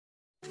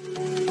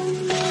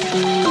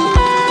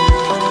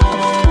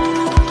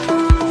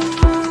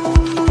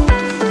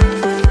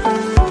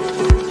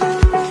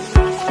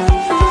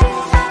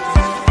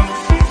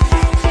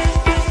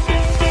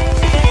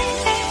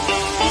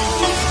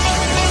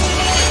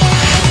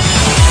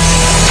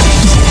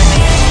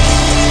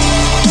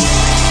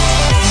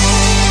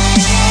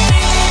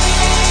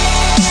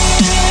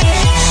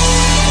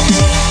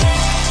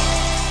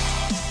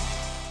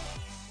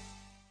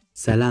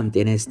ሰላም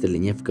ጤና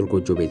ይስጥልኝ የፍቅር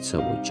ጎጆ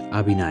ቤተሰቦች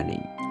አቢና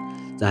ነኝ።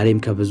 ዛሬም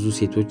ከብዙ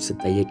ሴቶች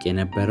ስጠየቅ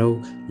የነበረው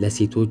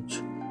ለሴቶች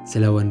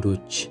ስለ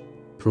ወንዶች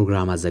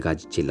ፕሮግራም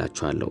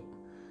አዘጋጅቼላችኋለሁ።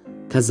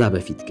 ከዛ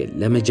በፊት ግን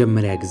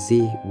ለመጀመሪያ ጊዜ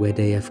ወደ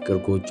የፍቅር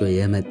ጎጆ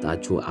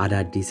የመጣችሁ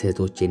አዳዲስ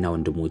ስህተቶችና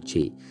ወንድሞቼ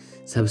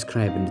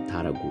ሰብስክራይብ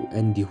እንድታደርጉ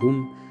እንዲሁም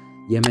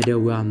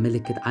የመደወያ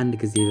ምልክት አንድ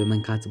ጊዜ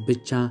በመንካት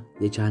ብቻ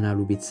የቻናሉ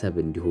ቤተሰብ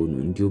እንዲሆኑ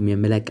እንዲሁም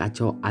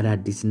የምንለቃቸው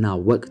አዳዲስና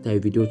ወቅታዊ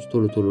ቪዲዮዎች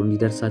ቶሎ ቶሎ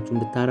እንዲደርሳችሁ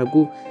እንድታደርጉ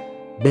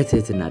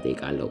በትህትና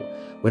ጠይቃለሁ።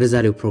 ወደ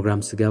ዛሬው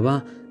ፕሮግራም ስገባ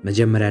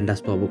መጀመሪያ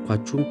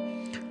እንዳስተዋወቅኳችሁ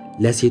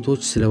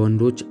ለሴቶች ስለ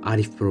ወንዶች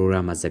አሪፍ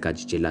ፕሮግራም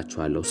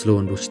አዘጋጅቼላችኋለሁ። ስለ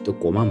ወንዶች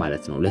ጥቆማ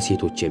ማለት ነው፣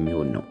 ለሴቶች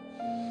የሚሆን ነው።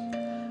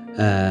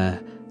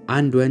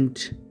 አንድ ወንድ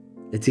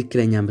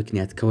ለትክክለኛ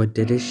ምክንያት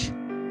ከወደደሽ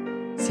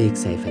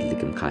ሴክስ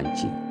አይፈልግም ካንቺ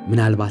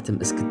ምናልባትም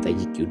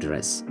እስክትጠይቂው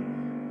ድረስ።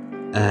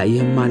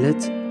 ይህም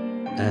ማለት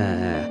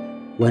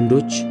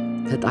ወንዶች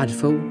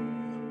ተጣድፈው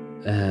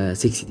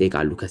ሴክስ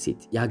ይጠይቃሉ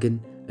ከሴት፣ ያ ግን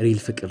ሪል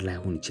ፍቅር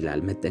ላይሆን ይችላል፣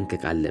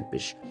 መጠንቀቅ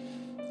አለብሽ።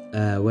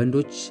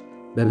 ወንዶች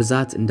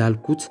በብዛት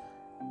እንዳልኩት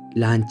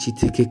ለአንቺ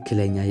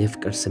ትክክለኛ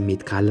የፍቅር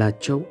ስሜት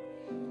ካላቸው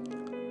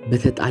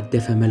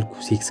በተጣደፈ መልኩ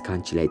ሴክስ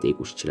ካንቺ ላይ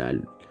ጠይቁሽ ይችላሉ።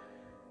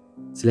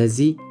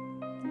 ስለዚህ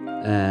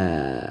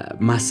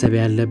ማሰብ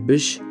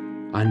ያለብሽ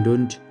አንድ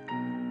ወንድ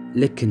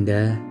ልክ እንደ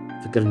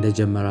ፍቅር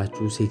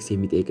እንደጀመራችሁ ሴክስ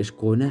የሚጠይቅሽ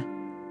ከሆነ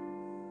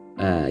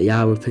ያ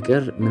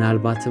ፍቅር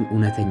ምናልባትም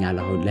እውነተኛ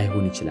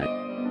ላይሆን ይችላል።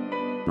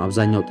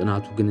 አብዛኛው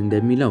ጥናቱ ግን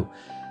እንደሚለው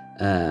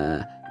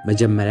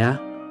መጀመሪያ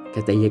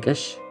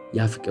ከጠየቀሽ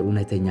ያ ፍቅር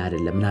እውነተኛ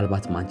አይደለም፣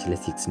 ምናልባትም አንቺ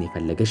ለሴክስ ነው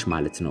የፈለገሽ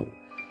ማለት ነው።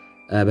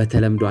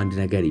 በተለምዶ አንድ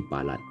ነገር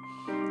ይባላል፣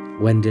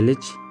 ወንድ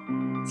ልጅ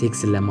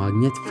ሴክስን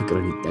ለማግኘት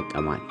ፍቅርን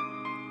ይጠቀማል፣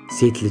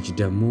 ሴት ልጅ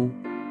ደግሞ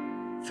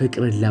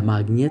ፍቅርን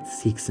ለማግኘት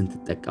ሴክስን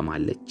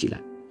ትጠቀማለች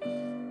ይላል።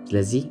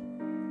 ስለዚህ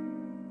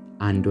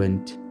አንድ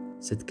ወንድ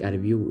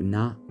ስትቀርቢው እና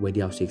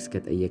ወዲያው ሴክስ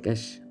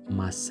ከጠየቀሽ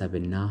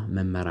ማሰብና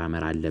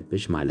መመራመር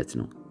አለብሽ ማለት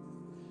ነው።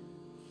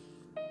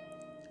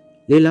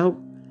 ሌላው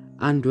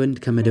አንድ ወንድ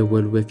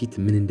ከመደወሉ በፊት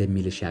ምን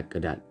እንደሚልሽ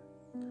ያቅዳል።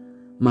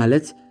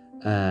 ማለት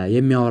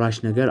የሚያወራሽ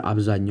ነገር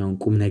አብዛኛውን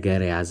ቁም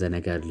ነገር የያዘ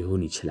ነገር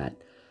ሊሆን ይችላል፣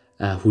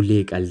 ሁሌ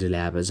ቀልድ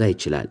ላይ ያበዛ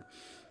ይችላል።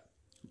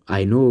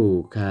 አይኖ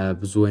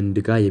ከብዙ ወንድ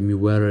ጋር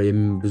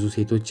ብዙ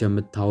ሴቶች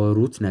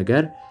የምታወሩት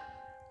ነገር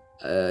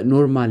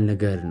ኖርማል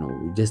ነገር ነው፣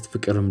 ጀስት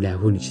ፍቅርም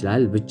ላይሆን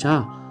ይችላል፣ ብቻ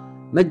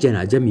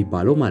መጀናጀም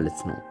ይባለው ማለት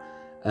ነው።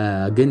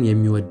 ግን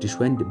የሚወድሽ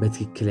ወንድ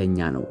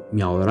በትክክለኛ ነው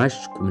የሚያወራሽ፣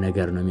 ቁም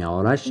ነገር ነው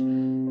የሚያወራሽ።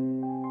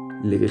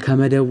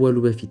 ከመደወሉ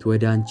በፊት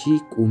ወደ አንቺ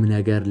ቁም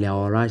ነገር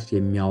ሊያወራሽ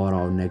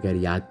የሚያወራውን ነገር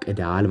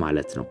ያቅዳል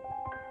ማለት ነው።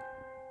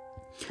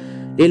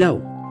 ሌላው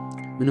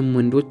ምንም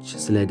ወንዶች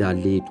ስለ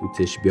ዳሌ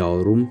ጡትሽ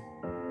ቢያወሩም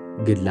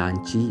ግን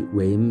ለአንቺ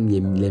ወይም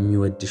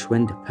ለሚወድሽ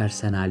ወንድ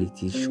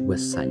ፐርሰናሊቲሽ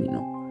ወሳኝ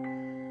ነው።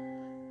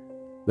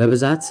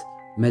 በብዛት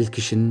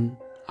መልክሽን፣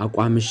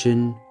 አቋምሽን፣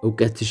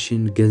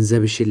 ዕውቀትሽን፣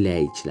 ገንዘብሽን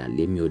ሊያይ ይችላል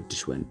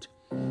የሚወድሽ ወንድ።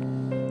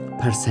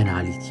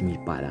 ፐርሰናሊቲ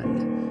ይባላል፣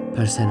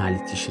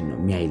 ፐርሰናሊቲሽን ነው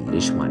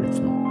የሚያይልሽ ማለት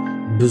ነው።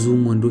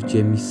 ብዙም ወንዶች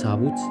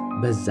የሚሳቡት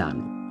በዛ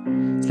ነው።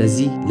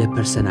 ስለዚህ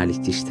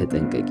ለፐርሰናሊቲሽ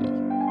ተጠንቀቂ።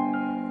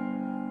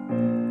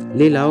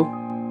 ሌላው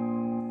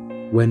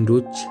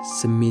ወንዶች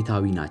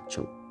ስሜታዊ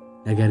ናቸው፣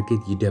 ነገር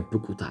ግን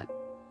ይደብቁታል።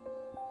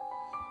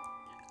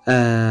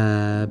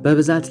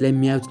 በብዛት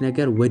ለሚያዩት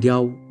ነገር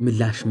ወዲያው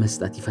ምላሽ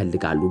መስጠት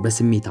ይፈልጋሉ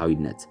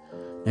በስሜታዊነት።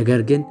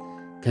 ነገር ግን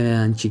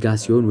ከአንቺ ጋር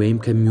ሲሆን ወይም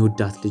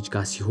ከሚወዳት ልጅ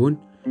ጋር ሲሆን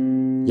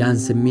ያን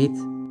ስሜት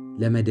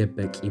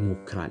ለመደበቅ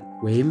ይሞክራል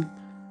ወይም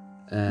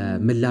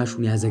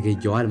ምላሹን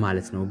ያዘገየዋል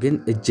ማለት ነው። ግን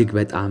እጅግ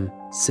በጣም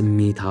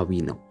ስሜታዊ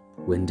ነው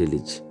ወንድ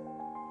ልጅ።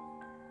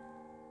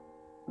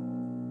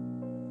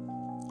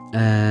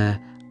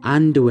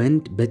 አንድ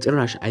ወንድ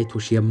በጭራሽ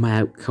አይቶሽ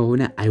የማያውቅ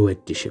ከሆነ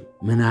አይወድሽም።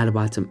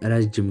 ምናልባትም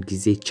ረጅም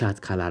ጊዜ ቻት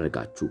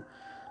ካላረጋችሁ፣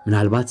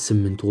 ምናልባት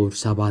 8 ወር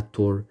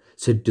 7 ወር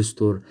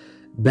 6 ወር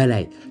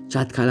በላይ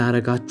ቻት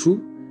ካላረጋችሁ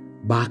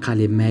በአካል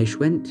የማይሽ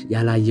ወንድ፣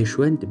 ያላየሽ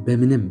ወንድ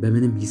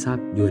በምንም ሂሳብ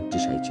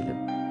ሊወድሽ አይችልም።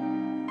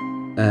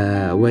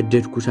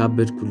 ወደድኩሽ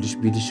አበድኩልሽ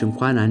ቢልሽ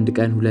እንኳን አንድ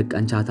ቀን 2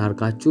 ቀን ቻት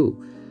አርጋችሁ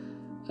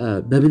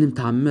በምንም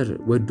ታምር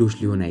ወዶሽ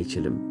ሊሆን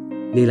አይችልም።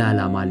 ሌላ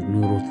ዓላማ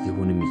ኖሮት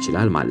ሊሆንም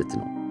ይችላል ማለት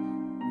ነው።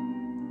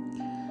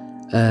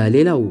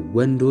 ሌላው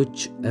ወንዶች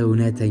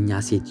እውነተኛ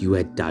ሴት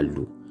ይወዳሉ።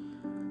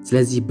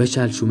 ስለዚህ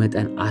በቻልሽው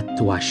መጠን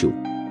አትዋሽው።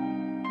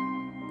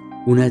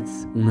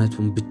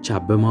 እውነቱን ብቻ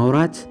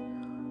በማውራት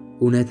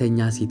እውነተኛ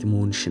ሴት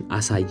መሆንሽን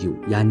አሳይው።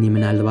 ያኔ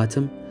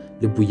ምናልባትም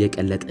ልቡ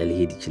እየቀለጠ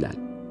ሊሄድ ይችላል።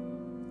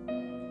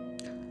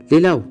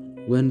 ሌላው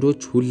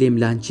ወንዶች ሁሌም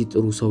ላንቺ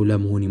ጥሩ ሰው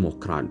ለመሆን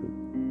ይሞክራሉ።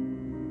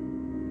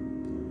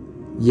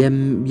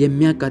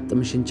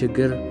 የሚያጋጥምሽን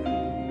ችግር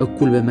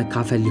እኩል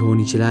በመካፈል ሊሆን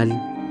ይችላል።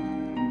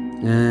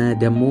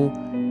 ደግሞ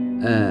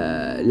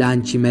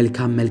ላንቺ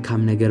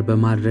መልካም ነገር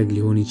በማድረግ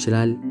ሊሆን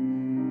ይችላል።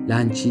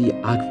 ላንቺ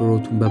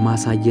አክብሮቱን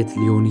በማሳየት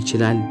ሊሆን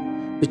ይችላል።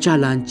 ብቻ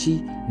ላንቺ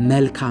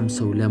መልካም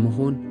ሰው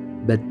ለመሆን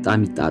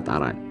በጣም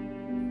ይጣጣራል።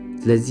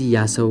 ስለዚህ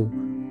ያ ሰው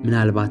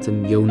ምናልባትም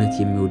የእውነት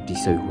የሚወድሽ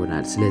ሰው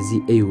ይሆናል። ስለዚህ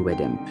እዩ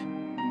በደንብ።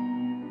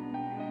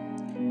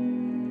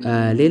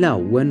 ሌላው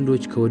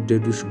ወንዶች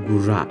ከወደዱሽ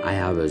ጉራ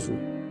አያበዙ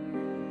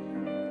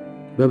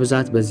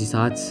በብዛት በዚህ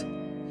ሰዓት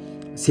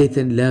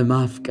ሴትን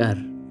ለማፍቀር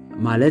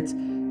ማለት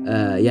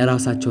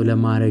የራሳቸው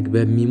ለማድረግ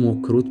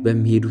በሚሞክሩት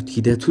በሚሄዱት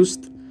ሂደት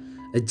ውስጥ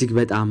እጅግ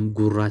በጣም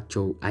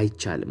ጉራቸው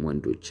አይቻልም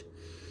ወንዶች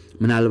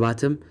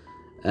ምናልባትም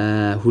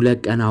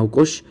 2 ቀን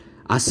አውቆሽ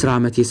 10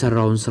 ዓመት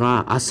የሰራውን ስራ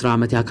 10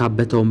 ዓመት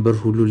ያካበተውን ብር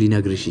ሁሉ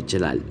ሊነግርሽ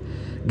ይችላል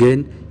ግን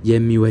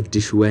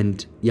የሚወድሽ ወንድ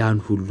ያን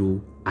ሁሉ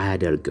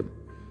አያደርግም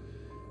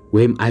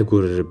ወይም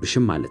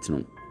አይጎርርብሽም ማለት ነው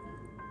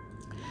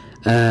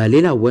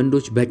ሌላ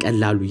ወንዶች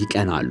በቀላሉ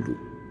ይቀናሉ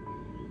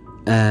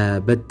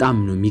በጣም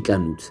ነው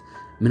የሚቀኑት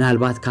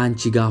ምናልባት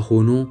ካንቺ ጋር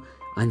ሆኖ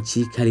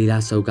አንቺ ከሌላ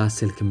ሰው ጋር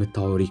ስልክ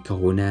የምታወሪ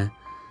ከሆነ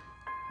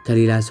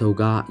ከሌላ ሰው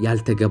ጋር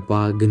ያልተገባ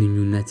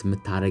ግንኙነት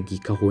የምታረጊ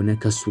ከሆነ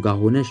ከሱ ጋር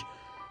ሆነሽ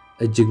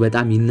እጅግ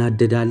በጣም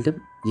ይናደዳልም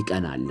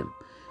ይቀናልም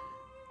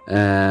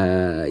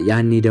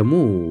ያኔ ደግሞ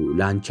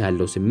ላንቺ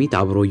ያለው ስሜት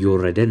አብሮ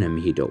እየወረደ ነው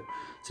የሚሄደው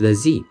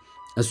ስለዚህ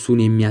እሱን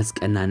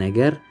የሚያስቀና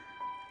ነገር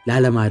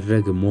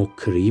ላለማድረግ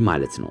ሞክሪ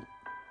ማለት ነው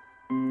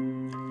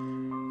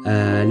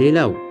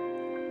ሌላው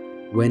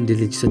ወንድ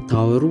ልጅ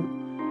ስታወሩ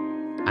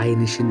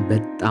አይንሽን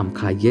በጣም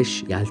ካየሽ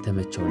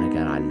ያልተመቸው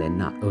ነገር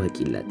አለና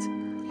እወቂለት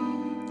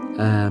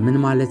ምን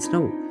ማለት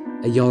ነው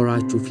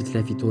እያወራችሁ ፊት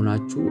ለፊት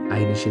ሆናችሁ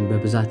አይንሽን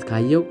በብዛት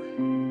ካየው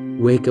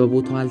ወይ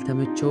ከቦታው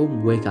አልተመቸውም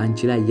ወይ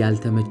አንቺ ላይ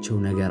ያልተመቸው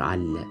ነገር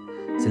አለ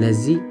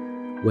ስለዚህ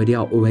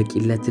ወዲያው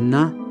እወቂለትና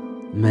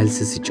መልስ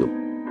ስጪው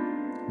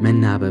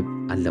መናበብ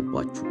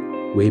አለባችሁ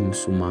ወይም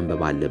እሱ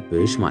ማንበብ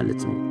አለብሽ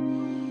ማለት ነው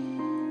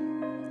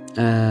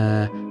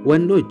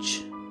ወንዶች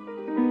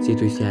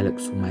ሴቶች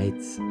ሲያለቅሱ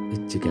ማየት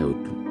እጅግ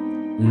አይወዱም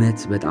እውነት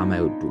በጣም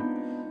አይወዱም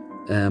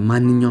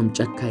ማንኛውም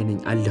ጨካኝ ነኝ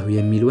አለሁ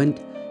የሚል ወንድ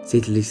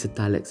ሴት ልጅ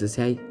ስታለቅስ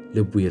ሲያይ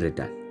ልቡ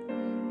ይረዳል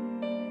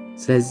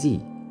ስለዚህ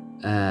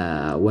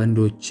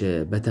ወንዶች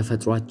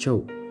በተፈጥሯቸው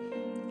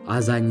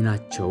አዛኝ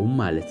ናቸው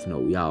ማለት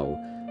ነው ያው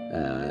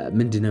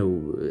ምንድነው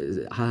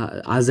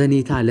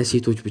አዘኔታ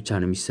ለሴቶች ብቻ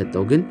ነው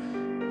የሚሰጠው ግን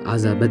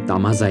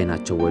በጣም አዛኝ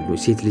ናቸው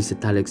ወንዶች ሴት ልጅ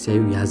ስታለቅስ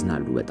ሲያዩ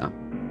ያዝናሉ በጣም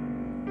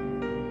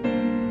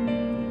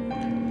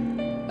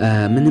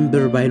ምንም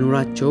ብር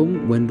ባይኖራቸውም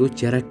ወንዶች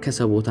የረከሰ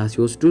ቦታ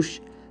ሲወስዱሽ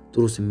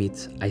ጥሩ ስሜት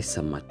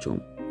አይሰማቸውም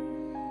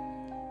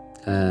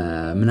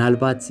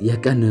ምናልባት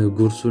የቀን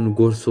ጉርሱን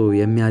ጎርሶ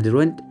የሚያድር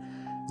ወንድ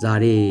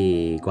ዛሬ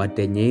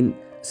ጓደኛዬን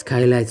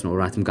ስካይላይት ነው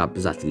ራትም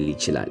ጋብዛት ሊል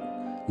ይችላል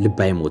ልብ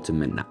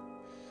አይሞትምና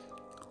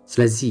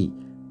ስለዚህ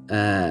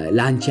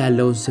ላንቺ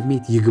ያለውን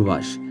ስሜት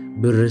ይግባሽ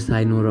ብር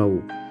ሳይኖረው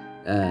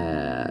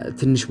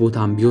ትንሽ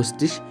ቦታም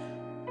ቢወስድሽ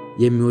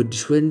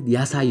የሚወድሽ ወንድ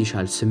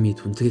ያሳይሻል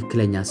ስሜቱን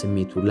ትክክለኛ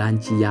ስሜቱን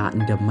ላንቺ ያ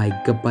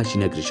እንደማይገባሽ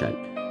ይነግርሻል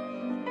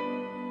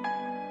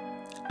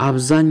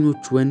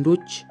አብዛኞቹ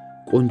ወንዶች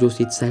ቆንጆ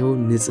ሴት ሳይሆን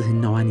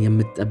ንጽህናዋን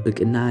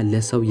የምትጠብቅና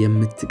ለሰው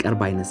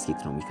የምትቀርብ አይነት ሴት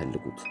ነው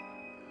የሚፈልጉት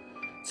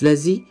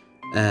ስለዚህ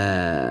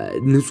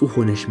ንጹህ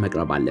ሆነሽ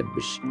መቅረብ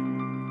አለብሽ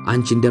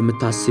አንቺ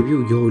እንደምታስቢው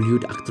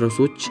የሆሊውድ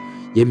አክትረሶች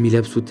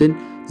የሚለብሱትን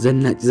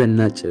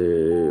ዘናጭ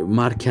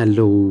ማርክ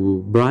ያለው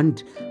ብራንድ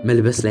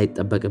መልበስ ላይ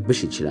ተጠበቅብሽ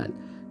ይችላል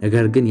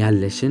ነገር ግን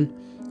ያለሽን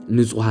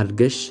ንጹህ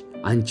አድርገሽ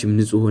አንቺም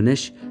ንጹህ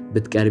ሆነሽ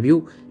ብትቀርቢው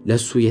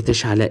ለሱ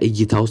የተሻለ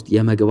እይታ ውስጥ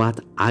የመግባት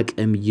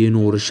አቅም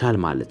ይኖርሻል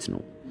ማለት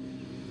ነው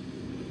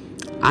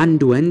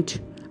አንድ ወንድ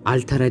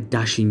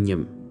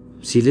አልተረዳሽኝም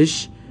ሲልሽ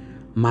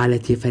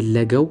ማለት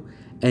የፈለገው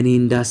እኔ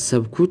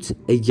እንዳሰብኩት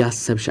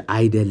እያሰብሽ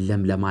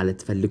አይደለም ለማለት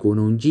ፈልጎ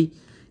ነው እንጂ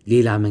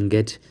ሌላ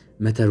መንገድ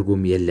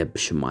መተርጎም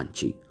የለብሽም አንቺ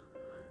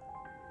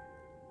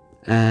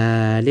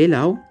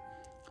ሌላው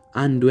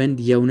አንድ ወንድ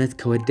የእውነት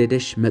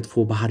ከወደደሽ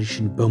መጥፎ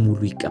ባህሪሽን በሙሉ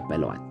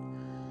ይቀበለዋል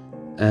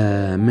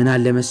ምን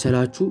አለ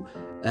መሰላችሁ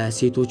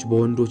ሴቶች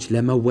በወንዶች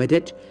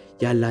ለመወደድ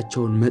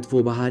ያላቸውን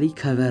መጥፎ ባህሪ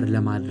ከቨር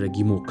ለማድረግ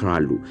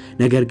ይሞክራሉ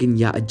ነገር ግን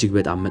ያ እጅግ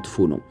በጣም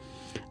መጥፎ ነው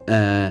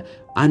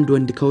አንድ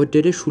ወንድ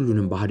ከወደደሽ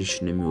ሁሉንም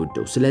ባህሪሽን ነው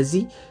የሚወደው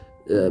ስለዚህ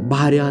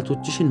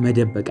ባህሪያቶችሽን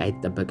መደበቅ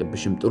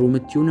አይተበቅብሽም ጥሩ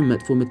ምትዩንም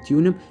መጥፎ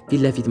ምትዩንም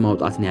ፊት ለፊት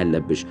ማውጣት ነው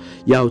ያለብሽ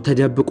ያው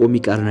ተደብቆ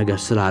የሚቀር ነገር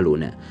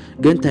ስላልሆነ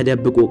ግን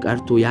ተደብቆ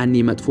ቀርቶ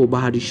ያኔ መጥፎ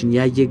ባህሪሽን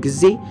ያየ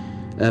ጊዜ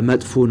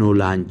መጥፎ ነው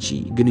ላንቺ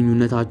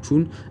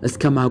ግንኙነታችሁን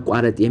እስከ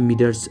ማቋረጥ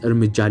የሚደርስ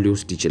እርምጃ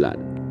ሊወስድ ይችላል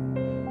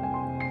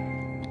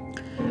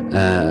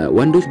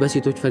ወንዶች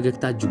በሴቶች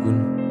ፈገግታ እጅጉን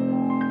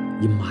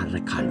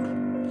ይማረካሉ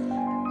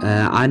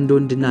አንድ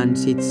ወንድና አንድ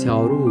ሴት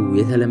ሲያወሩ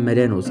የተለመደ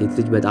ነው ሴት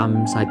ልጅ በጣም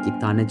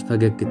ሳቂታ ነች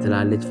ፈገግ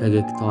ትላለች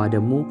ፈገግታዋ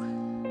ደግሞ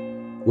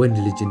ወንድ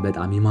ልጅን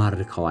በጣም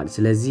ይማርከዋል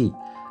ስለዚህ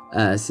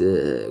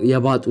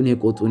የባጡን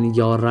የቆጡን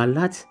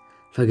ያወራላት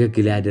ፈገግ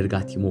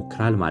ሊያደርጋት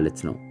ይሞክራል ማለት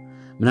ነው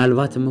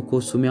ምናልባትም እኮ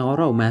እሱ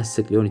የሚያወራው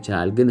ማያስቅ ሊሆን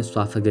ይችላል ግን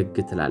እሷ ፈገግ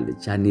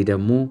ትላለች ያኔ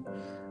ደግሞ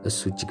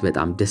እሱ እጅግ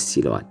በጣም ደስ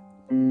ይለዋል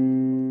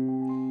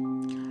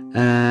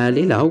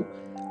ሌላው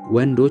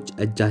ወንዶች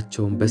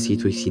እጃቸውን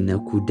በሴቶች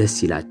ሲነኩ ደስ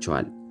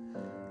ይላቸዋል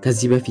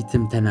ከዚህ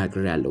በፊትም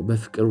ተናግሬያለሁ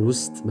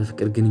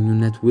በፍቅር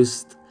ግንኙነት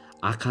ውስጥ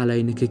አካላዊ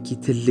ንክኪ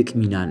ትልቅ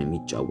ሚና ነው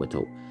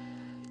የሚጫወተው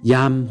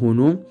ያም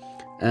ሆኖ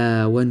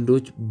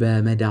ወንዶች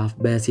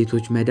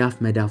በሴቶች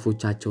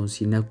መዳፎቻቸውን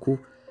ሲነኩ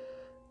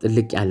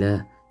ጥልቅ ያለ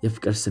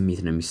የፍቅር ስሜት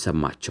ነው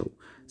የሚሰማቸው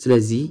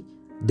ስለዚህ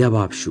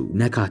ደባብሽው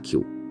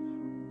ነካኪው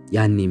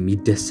ያኔም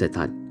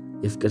ይደሰታል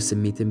የፍቅር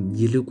ስሜትም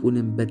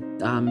ይልቁንም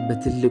በጣም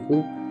በትልቁ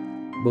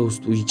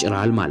በውስጡ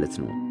ይጭራል ማለት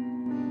ነው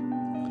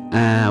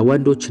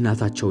ወንዶች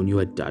እናታቸውን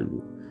ይወዳሉ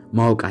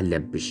ማወቅ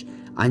አለብሽ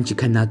አንቺ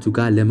ከናቱ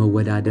ጋር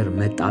ለመወዳደር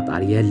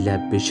መጣጣር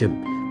የለብሽም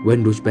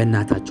ወንዶች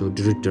በእናታቸው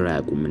ድርድር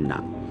ያቁምና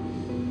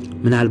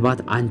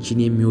ምናልባት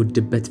አንቺን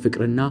የሚወድበት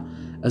ፍቅርና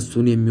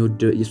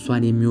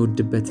እሷን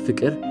የሚወድበት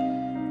ፍቅር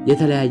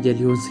የተለያየ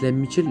ሊሆን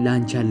ስለሚችል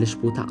ላንቺ ያለሽ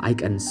ቦታ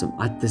አይቀንስም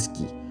አትስኪ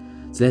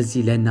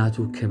ስለዚህ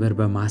ለናቱ ክብር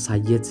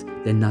በማሳየት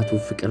ለናቱ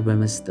ፍቅር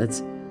በመስጠት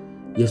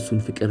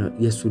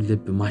የሱን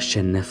ልብ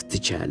ማሸነፍ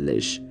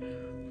ትችያለሽ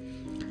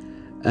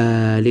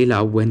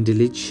ሌላው ወንድ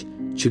ልጅ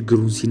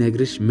ችግሩን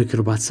ሲነግርሽ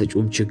ምክር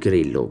ባትሰጪውም ችግር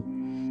የለውም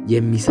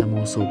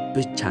የሚሰማው ሰው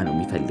ብቻ ነው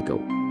የሚፈልገው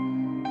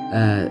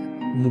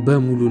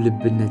በሙሉ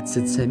ልብነት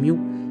ስትሰሚው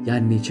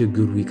ያኔ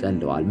ችግሩ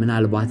ይቀለዋል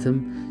ምናልባትም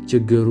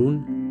ችግሩን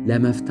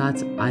ለመፍታት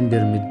አንድ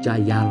እርምጃ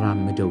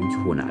ያራምደው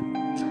ይሆናል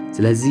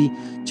ስለዚህ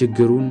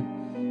ችግሩን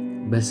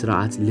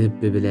በስርዓት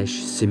ልብ ብለሽ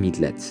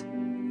ስሚለት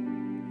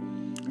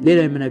ሌላ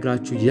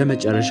የምነግራችሁ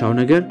የመጨረሻው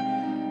ነገር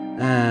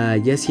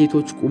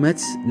የሴቶች ቁመት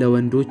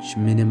ለወንዶች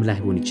ምንም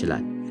ላይሆን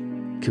ይችላል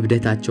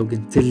ክብደታቸው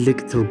ግን ትልቅ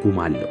ትርጉም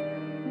አለው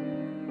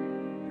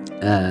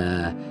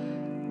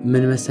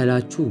ምን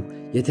መሰላችሁ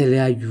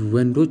የተለያዩ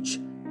ወንዶች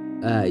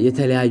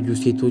የተለያዩ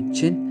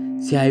ሴቶችን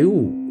ሲያዩ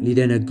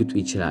ሊደነግጡ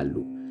ይችላሉ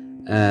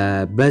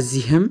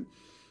በዚህም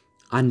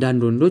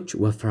አንዳንድ ወንዶች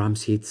ወፍራም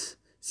ሴት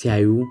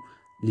ሲያዩ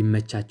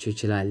ሊመቻቸው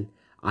ይችላል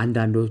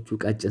አንዳንዶቹ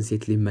ቀጭን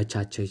ሴት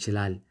ሊመቻቸው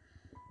ይችላል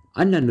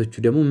አንዳንዶቹ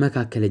ደግሞ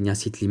መካከለኛ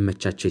ሴት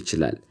ሊመቻቸው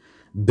ይችላል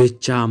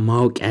ብቻ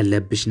ማወቅ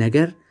ያለብሽ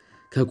ነገር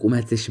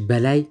ከቁመትሽ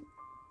በላይ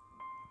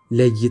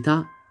ለይታ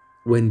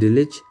ወንድ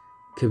ልጅ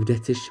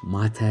ክብደትሽ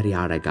ማተር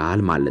ያረጋል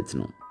ማለት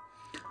ነው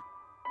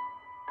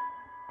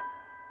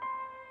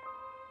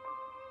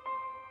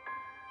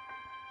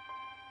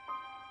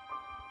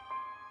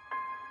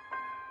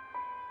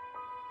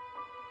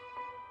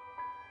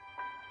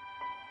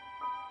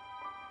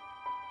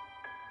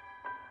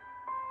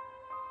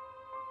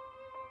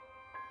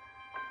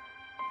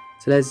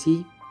ስለዚህ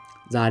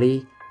ዛሬ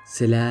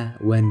ስለ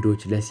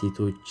ወንዶች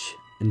ለሴቶች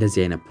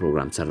እንደዚህ አይነት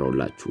ፕሮግራም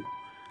ሰራውላችሁ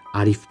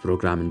አሪፍ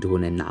ፕሮግራም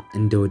እንደሆነና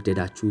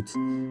እንደወደዳችሁት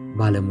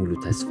ባለሙሉ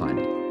ተስፋ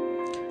ነኝ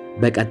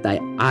በቀጣይ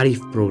አሪፍ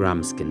ፕሮግራም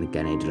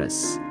እስክንገናኝ ድረስ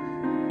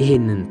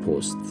ይሄንን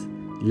ፖስት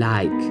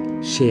ላይክ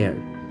ሼር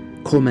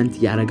ኮሜንት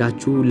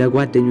ያረጋችሁ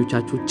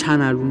ለጓደኞቻችሁ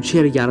ቻናሉን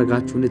ሼር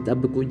ያረጋችሁ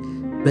እንጠብቁኝ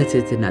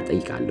በትህትና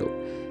ጠይቃለሁ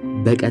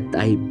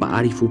በቀጣይ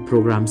በአሪፉ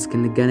ፕሮግራም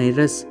እስክንገናኝ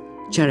ድረስ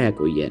ቸር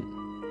ያቆየን